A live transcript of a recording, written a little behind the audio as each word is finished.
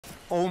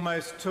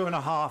Almost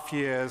 2.5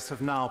 years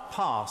have now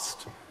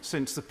passed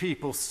since the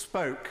people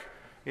spoke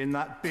in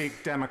that big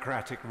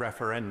democratic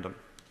referendum.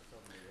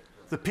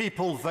 The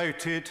people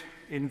voted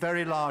in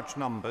very large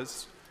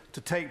numbers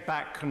to take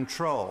back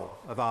control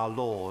of our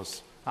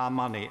laws, our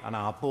money and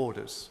our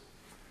borders.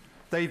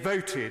 They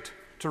voted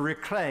to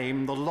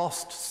reclaim the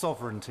lost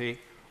sovereignty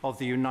of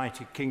the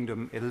United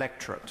Kingdom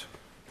electorate.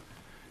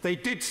 They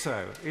did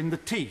so in the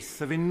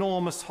teeth of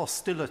enormous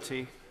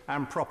hostility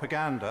and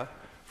propaganda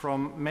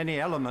from many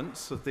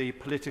elements of the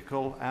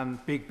political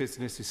and big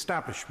business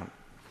establishment.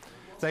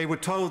 They were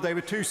told they were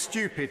too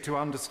stupid to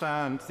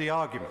understand the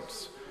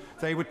arguments.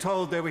 They were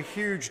told there were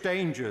huge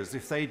dangers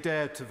if they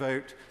dared to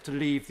vote to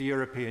leave the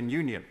European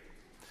Union.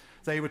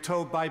 They were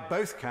told by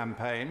both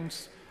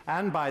campaigns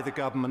and by the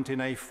government in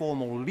a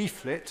formal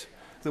leaflet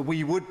that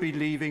we would be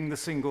leaving the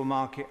single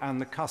market and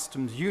the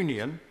customs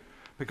union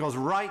because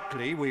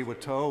rightly we were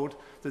told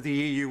that the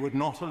EU would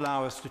not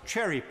allow us to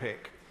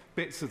cherry-pick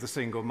bits of the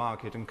single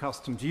market and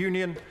customs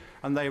union,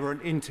 and they were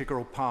an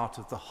integral part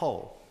of the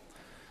whole.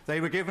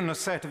 They were given a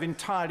set of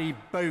entirely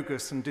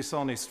bogus and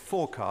dishonest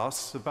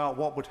forecasts about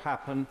what would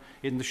happen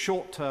in the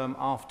short term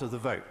after the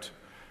vote.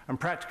 And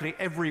practically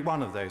every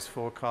one of those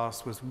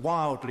forecasts was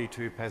wildly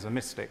too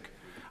pessimistic,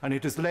 and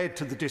it has led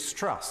to the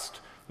distrust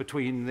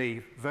between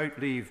the vote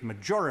leave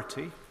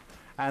majority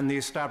and the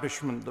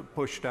establishment that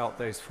pushed out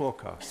those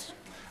forecasts.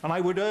 And I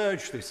would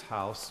urge this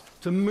House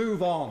to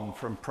move on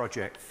from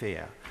Project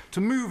Fear,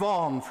 to move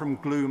on from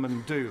gloom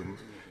and doom,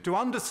 to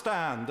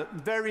understand that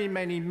very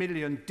many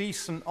million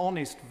decent,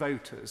 honest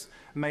voters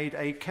made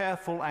a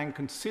careful and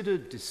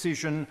considered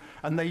decision,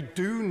 and they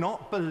do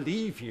not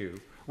believe you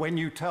when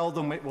you tell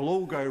them it will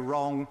all go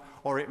wrong,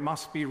 or it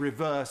must be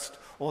reversed,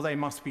 or they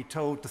must be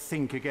told to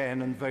think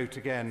again and vote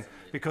again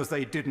because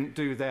they didn't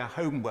do their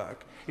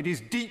homework. It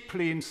is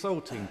deeply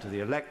insulting to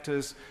the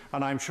electors,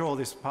 and I'm sure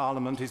this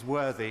Parliament is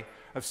worthy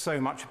of so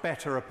much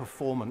better a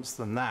performance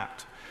than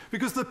that.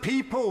 Because the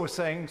people were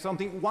saying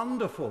something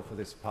wonderful for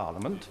this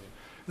Parliament.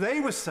 They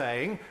were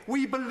saying,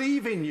 we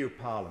believe in you,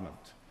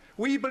 Parliament.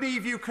 We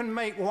believe you can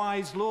make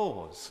wise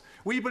laws.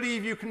 We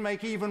believe you can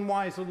make even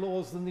wiser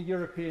laws than the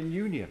European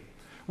Union.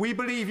 We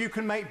believe you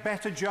can make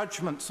better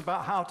judgments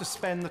about how to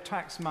spend the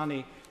tax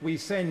money we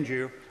send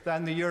you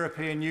than the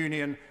European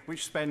Union,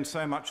 which spends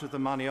so much of the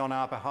money on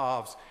our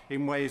behalves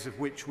in ways of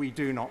which we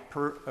do not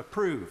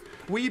approve.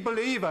 We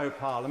believe, O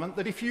Parliament,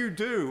 that if you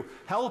do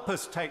help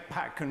us take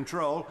back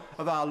control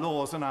of our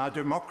laws and our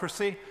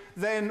democracy,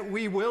 then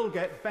we will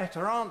get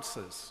better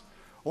answers.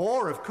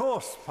 Or, of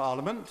course,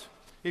 Parliament,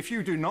 if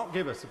you do not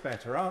give us a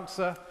better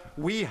answer,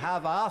 we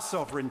have our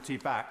sovereignty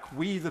back,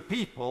 we the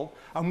people,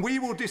 and we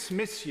will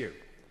dismiss you.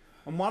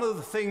 And one of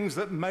the things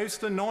that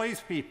most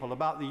annoys people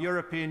about the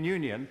European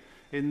Union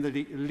in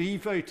the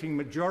leave voting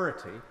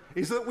majority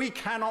is that we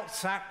cannot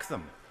sack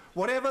them.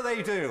 Whatever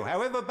they do,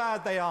 however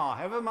bad they are,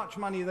 however much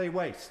money they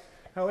waste,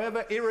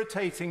 however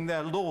irritating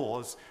their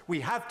laws, we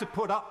have to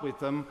put up with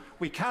them.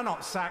 We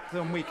cannot sack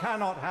them. We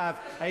cannot have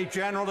a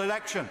general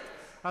election.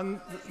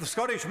 And the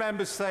Scottish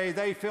members say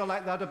they feel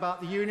like that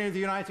about the Union of the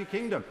United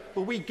Kingdom.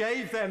 But we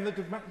gave them the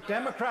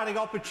democratic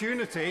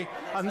opportunity,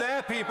 and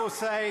their people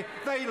say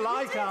they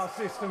like our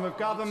system of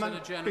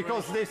government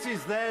because this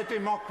is their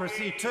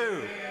democracy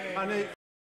too. And